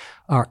men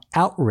are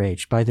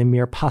outraged by the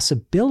mere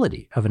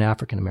possibility of an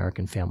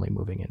African-American family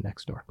moving in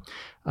next door.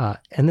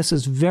 And this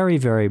is very,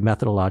 very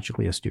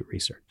methodologically astute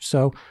research.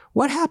 So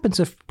what happens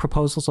if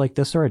proposals like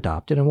this are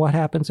adopted, and what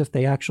happens if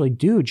they actually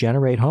do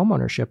generate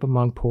homeownership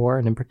among poor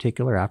and in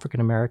particular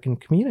African-American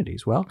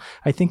communities? Well,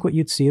 I think what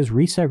you'd see is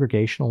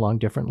resegregation along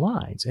different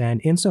lines.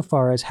 And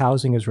insofar as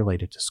housing is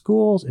related to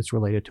schools, it's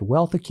related to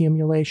wealth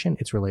accumulation,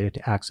 it's related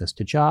to access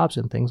to jobs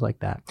and things like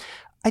that.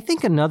 I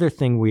think another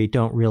thing we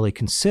don't really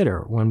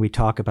consider when we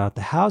talk about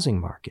the housing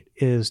market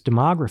is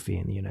demography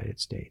in the United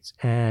States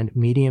and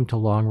medium to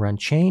long run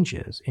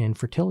changes in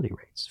fertility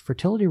rates.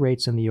 Fertility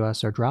rates in the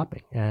U.S. are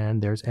dropping,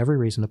 and there's every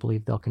reason to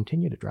believe they'll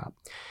continue to drop.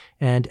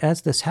 And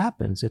as this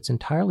happens, it's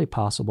entirely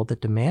possible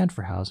that demand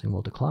for housing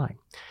will decline.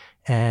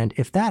 And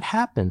if that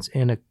happens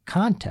in a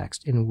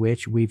context in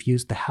which we've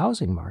used the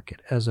housing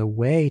market as a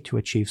way to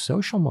achieve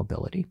social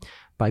mobility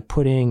by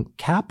putting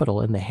capital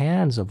in the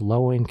hands of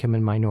low-income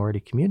and minority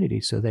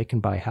communities so they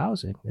can buy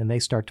housing, and they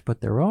start to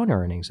put their own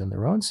earnings and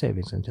their own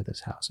savings into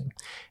this housing,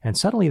 and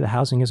suddenly the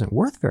housing isn't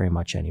worth very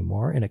much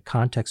anymore in a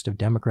context of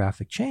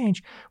demographic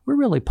change, we're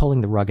really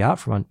pulling the rug out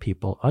from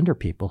under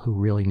people who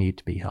really need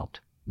to be helped.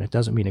 And it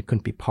doesn't mean it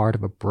couldn't be part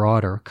of a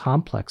broader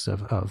complex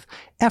of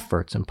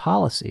efforts and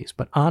policies,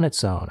 but on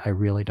its own, I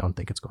really don't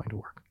think it's going to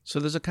work. So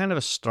there's a kind of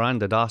a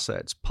stranded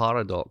assets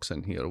paradox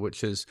in here,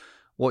 which is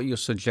what you're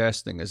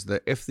suggesting is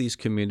that if these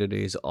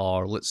communities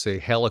are, let's say,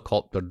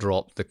 helicopter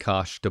dropped the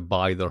cash to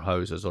buy their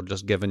houses or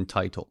just given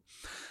title,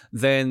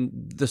 then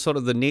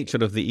the nature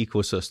of the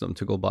ecosystem,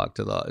 to go back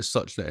to that, is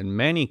such that in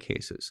many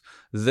cases,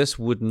 this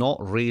would not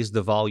raise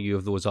the value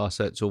of those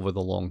assets over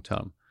the long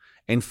term.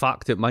 In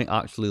fact, it might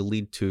actually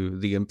lead to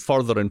the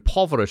further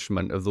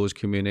impoverishment of those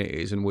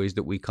communities in ways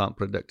that we can't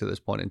predict at this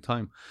point in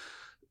time.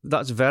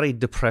 That's very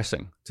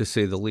depressing, to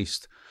say the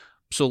least.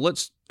 So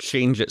let's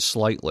change it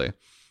slightly.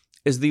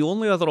 Is the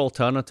only other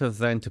alternative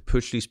then to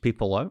push these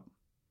people out?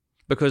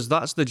 Because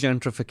that's the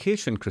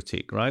gentrification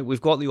critique, right?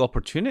 We've got the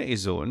opportunity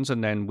zones,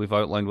 and then we've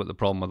outlined what the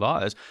problem with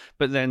that is.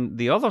 But then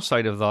the other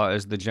side of that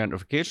is the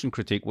gentrification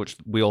critique, which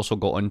we also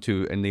got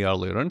into in the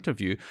earlier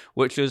interview,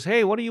 which is,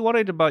 hey, what are you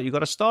worried about? You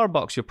got a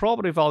Starbucks, your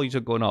property values are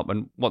going up.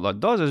 And what that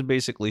does is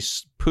basically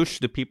push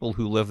the people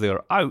who live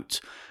there out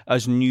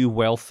as new,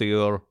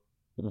 wealthier,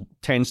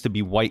 tends to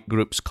be white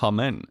groups come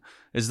in.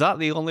 Is that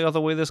the only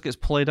other way this gets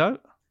played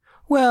out?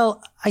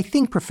 Well, I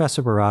think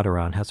Professor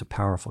Baradaran has a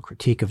powerful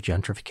critique of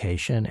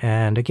gentrification.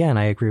 And again,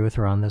 I agree with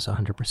her on this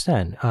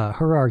 100%.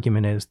 Her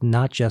argument is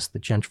not just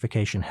that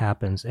gentrification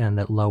happens and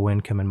that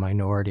low-income and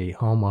minority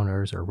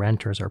homeowners or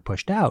renters are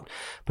pushed out,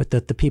 but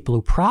that the people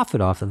who profit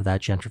off of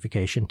that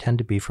gentrification tend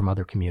to be from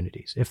other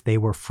communities. If they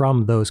were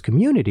from those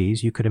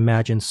communities, you could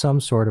imagine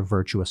some sort of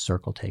virtuous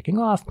circle taking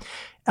off,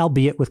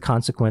 albeit with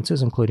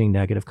consequences, including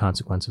negative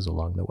consequences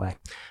along the way.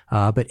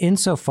 But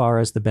insofar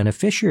as the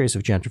beneficiaries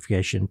of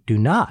gentrification do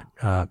not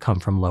come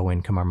from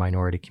low-income or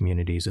minority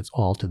communities, it's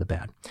all to the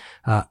bad.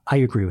 I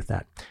agree with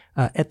that.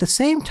 At the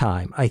same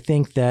time, I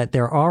think that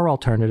there are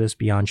alternatives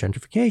beyond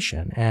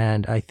gentrification.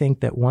 And I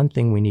think that one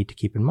thing we need to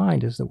keep in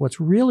mind is that what's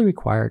really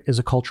required is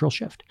a cultural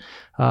shift.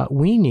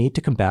 We need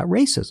to combat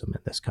racism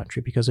in this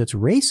country because it's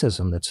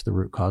racism that's the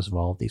root cause of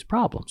all of these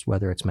problems,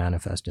 whether it's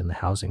manifest in the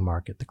housing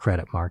market, the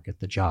credit market,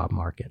 the job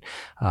market,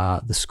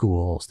 the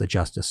schools, the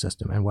justice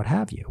system, and what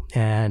have you.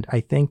 And I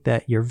think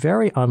that you're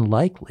very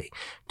unlikely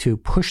to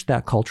push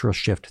that cultural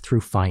shift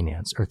through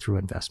finance or through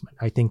investment.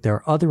 I think there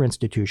are other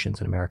institutions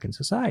in American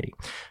society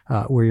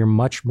where you're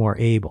much more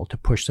able to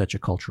push such a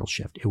cultural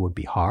shift. It would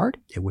be hard.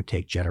 It would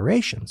take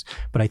generations.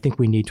 But I think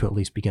we need to at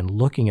least begin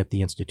looking at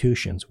the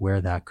institutions where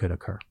that could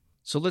occur.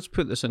 So let's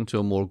put this into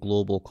a more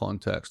global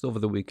context. Over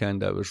the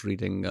weekend, I was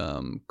reading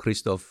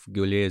Christophe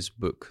Goulet's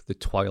book, The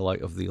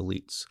Twilight of the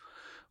Elites,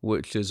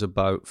 which is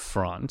about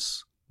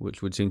France,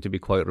 which would seem to be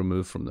quite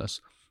removed from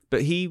this.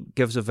 But he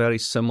gives a very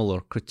similar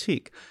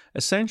critique.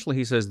 Essentially,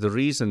 he says the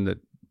reason that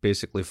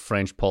basically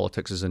French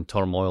politics is in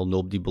turmoil,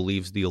 nobody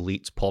believes the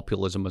elites,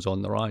 populism is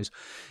on the rise,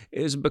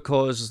 is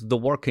because the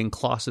working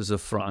classes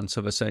of France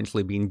have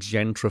essentially been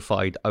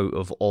gentrified out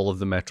of all of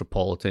the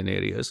metropolitan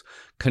areas,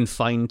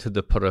 confined to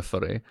the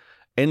periphery.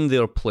 In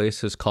their place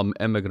has come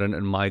immigrant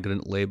and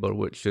migrant labor,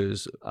 which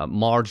is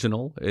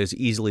marginal, is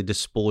easily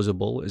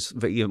disposable, is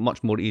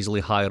much more easily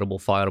hireable,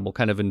 fireable,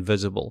 kind of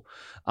invisible.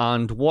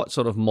 And what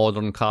sort of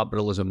modern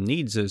capitalism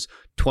needs is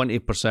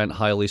 20%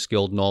 highly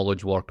skilled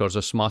knowledge workers,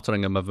 a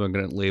smattering of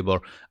immigrant labor,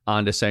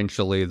 and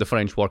essentially the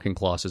French working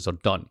classes are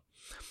done.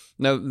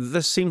 Now,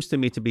 this seems to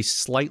me to be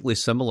slightly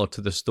similar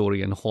to the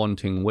story in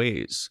haunting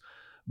ways.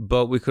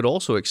 But we could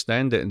also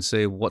extend it and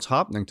say what's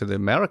happening to the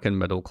American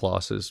middle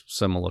class is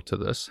similar to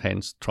this,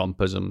 hence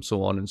Trumpism,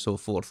 so on and so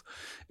forth.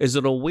 Is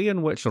there a way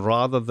in which,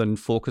 rather than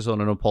focus on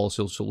a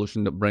policy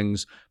solution that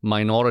brings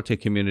minority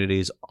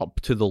communities up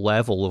to the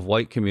level of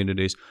white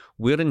communities,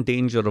 we're in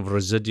danger of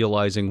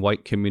residualizing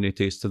white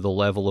communities to the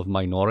level of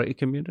minority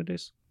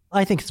communities?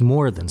 I think it's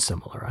more than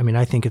similar. I mean,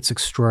 I think it's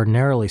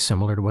extraordinarily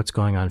similar to what's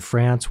going on in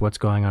France, what's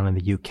going on in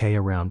the UK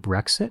around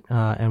Brexit,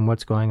 and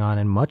what's going on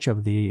in much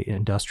of the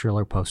industrial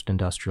or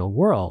post-industrial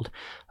world.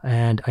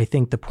 And I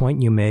think the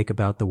point you make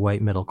about the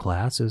white middle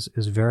class is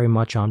very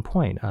much on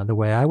point. The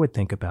way I would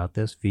think about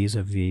this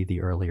vis-a-vis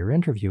the earlier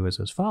interview is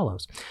as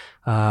follows.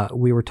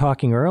 We were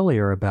talking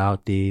earlier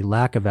about the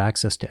lack of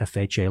access to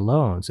FHA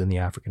loans in the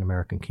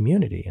African-American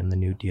community in the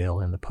New Deal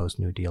and the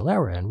post-New Deal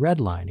era and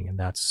redlining, and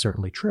that's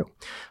certainly true.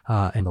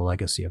 And the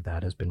legacy of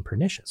that has been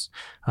pernicious.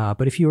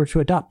 But if you were to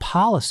adopt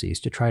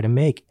policies to try to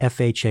make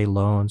FHA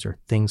loans or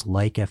things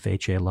like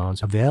FHA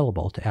loans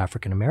available to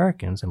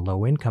African-Americans and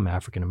low-income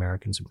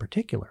African-Americans in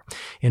particular,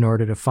 in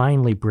order to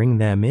finally bring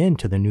them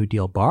into the New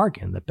Deal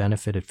bargain that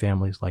benefited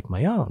families like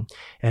my own,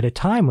 at a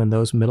time when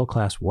those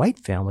middle-class white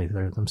families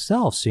are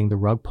themselves seeing the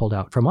rug pulled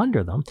out from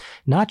under them,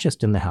 not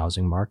just in the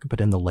housing market,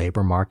 but in the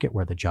labor market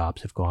where the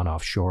jobs have gone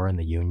offshore and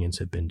the unions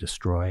have been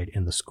destroyed,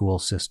 in the school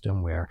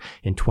system where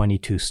in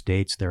 22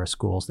 states there are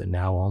schools that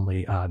now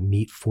only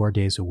meet 4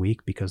 days a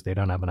week because they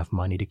don't have enough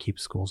money to keep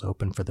schools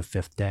open for the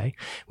fifth day,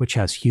 which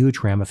has huge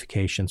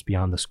ramifications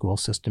beyond the school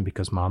system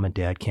because mom and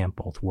dad can't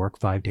both work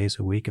 5 days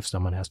a week if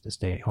someone has to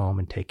stay at home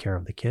and take care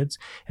of the kids,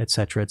 et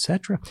cetera, et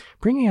cetera.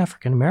 Bringing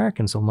African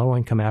Americans and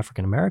low-income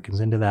African Americans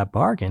into that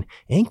bargain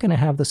ain't going to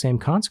have the same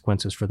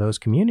consequences for those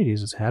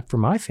communities as it had for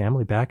my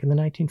family back in the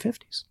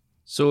 1950s.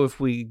 So if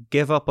we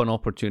give up on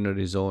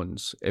opportunity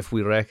zones, if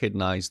we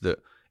recognize that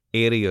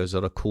areas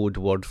are a code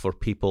word for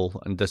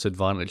people and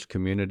disadvantaged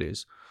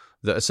communities,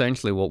 that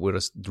essentially what we're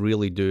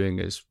really doing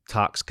is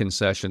tax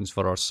concessions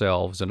for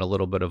ourselves and a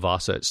little bit of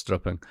asset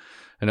stripping.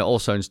 And it all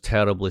sounds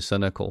terribly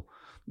cynical.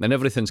 And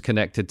everything's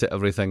connected to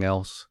everything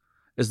else.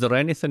 Is there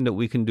anything that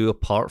we can do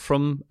apart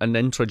from an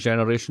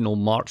intragenerational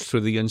march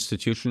through the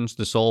institutions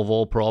to solve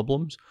all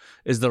problems?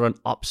 Is there an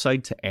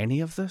upside to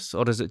any of this,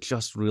 or is it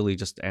just really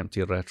just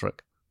empty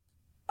rhetoric?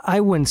 I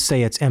wouldn't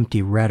say it's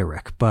empty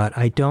rhetoric, but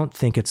I don't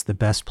think it's the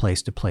best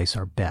place to place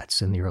our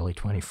bets in the early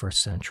 21st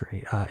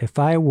century. If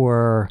I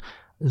were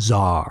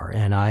czar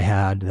and I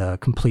had the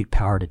complete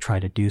power to try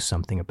to do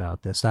something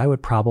about this, I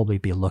would probably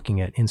be looking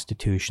at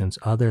institutions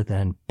other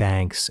than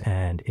banks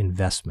and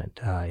investment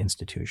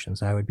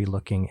institutions. I would be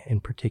looking in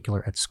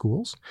particular at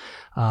schools,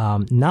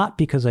 not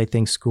because I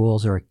think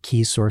schools are a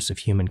key source of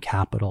human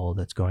capital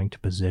that's going to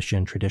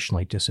position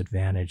traditionally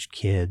disadvantaged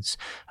kids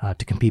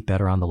to compete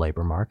better on the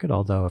labor market,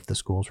 although if the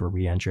schools were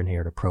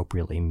re-engineered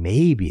appropriately,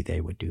 maybe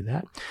they would do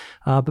that.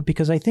 But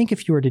because I think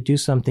if you were to do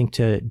something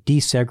to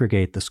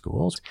desegregate the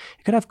schools,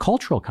 it could have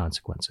cultural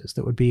consequences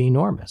that would be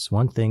enormous.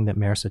 One thing that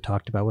Mehrsa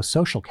talked about was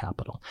social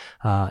capital.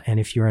 And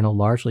if you're in a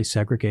largely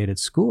segregated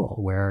school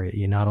where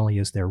you not only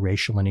is there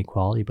racial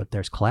inequality, but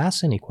there's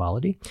class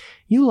inequality,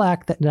 you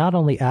lack that not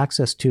only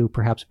access to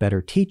perhaps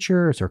better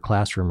teachers or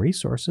classroom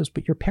resources,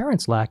 but your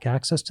parents lack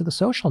access to the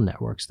social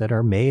networks that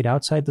are made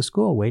outside the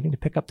school waiting to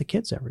pick up the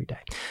kids every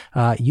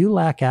day. You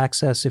lack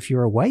access, if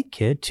you're a white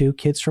kid, to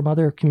kids from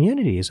other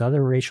communities,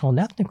 other racial and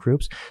ethnic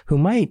groups who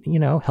might,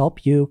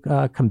 help you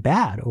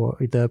combat or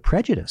the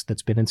prejudice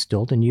that's been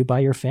instilled in you by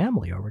your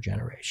family over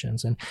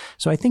generations. And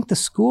so I think the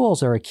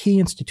schools are a key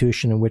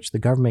institution in which the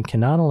government can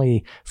not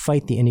only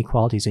fight the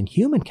inequalities in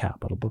human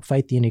capital, but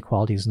fight the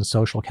inequalities in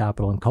social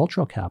capital and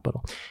cultural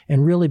capital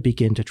and really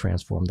begin to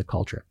transform the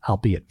culture,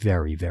 albeit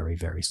very, very,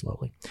 very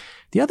slowly.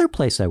 The other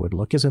place I would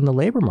look is in the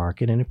labor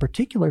market, and in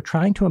particular,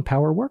 trying to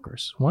empower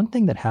workers. One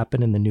thing that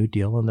happened in the New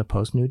Deal and the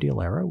post-New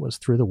Deal era was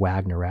through the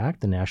Wagner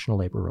Act, the National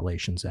Labor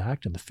Relations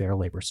Act, and the Fair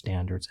Labor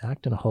Standards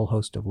Act, and a whole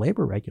host of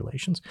labor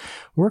regulations,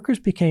 workers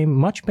became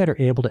much better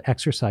able to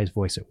exercise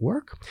voice at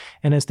work.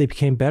 And as they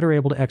became better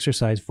able to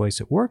exercise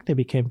voice at work, they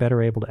became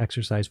better able to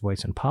exercise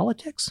voice in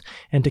politics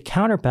and to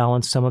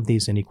counterbalance some of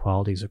these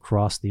inequalities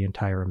across the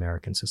entire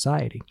American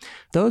society.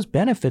 Those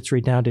benefits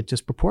redounded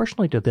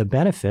disproportionately to the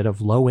benefit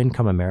of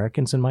low-income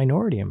Americans and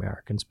minority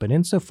Americans. But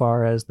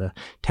insofar as the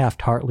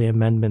Taft-Hartley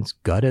amendments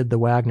gutted the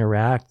Wagner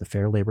Act, the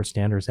Fair Labor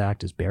Standards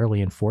Act is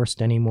barely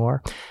enforced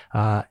anymore,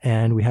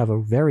 and we have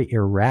a very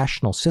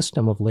irrational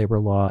system of labor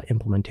law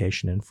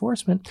implementation and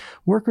enforcement,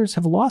 workers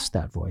have lost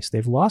that voice.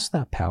 They've lost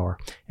that power,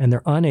 and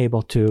they're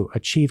unable to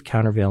achieve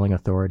countervailing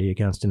authority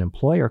against an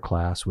employer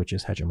class which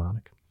is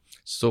hegemonic.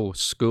 So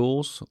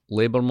schools,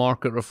 labour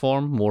market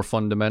reform, more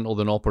fundamental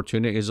than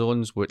opportunity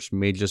zones, which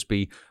may just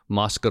be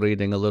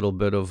masquerading a little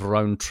bit of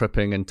round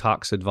tripping and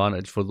tax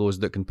advantage for those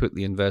that can put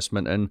the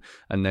investment in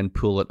and then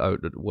pull it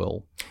out at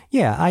will.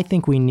 Yeah, I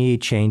think we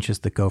need changes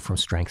that go from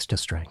strength to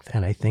strength.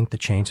 And I think the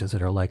changes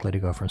that are likely to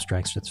go from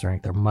strength to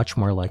strength are much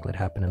more likely to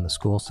happen in the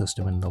school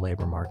system and the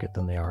labour market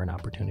than they are in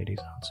opportunity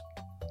zones.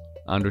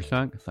 Andrew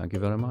Shank, thank you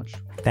very much.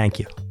 Thank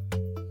you.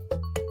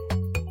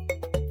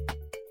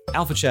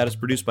 Alpha Chat is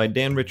produced by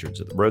Dan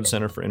Richards at the Rhodes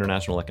Center for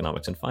International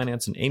Economics and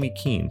Finance and Amy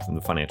Keene from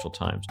the Financial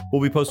Times.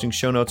 We'll be posting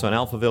show notes on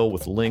Alphaville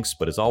with links,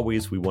 but as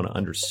always, we want to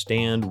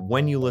understand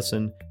when you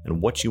listen and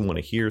what you want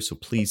to hear, so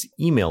please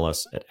email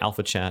us at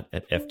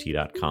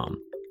alphachat@ft.com.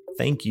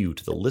 Thank you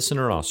to the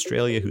listener in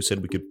Australia who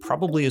said we could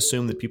probably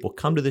assume that people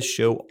come to this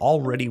show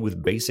already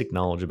with basic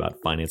knowledge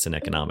about finance and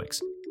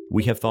economics.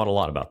 We have thought a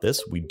lot about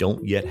this. We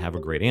don't yet have a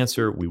great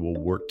answer. We will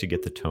work to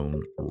get the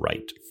tone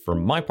right. For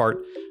my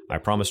part, I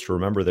promise to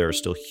remember there are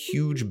still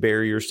huge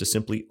barriers to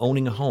simply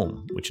owning a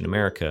home, which in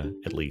America,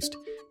 at least,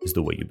 is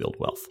the way you build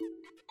wealth.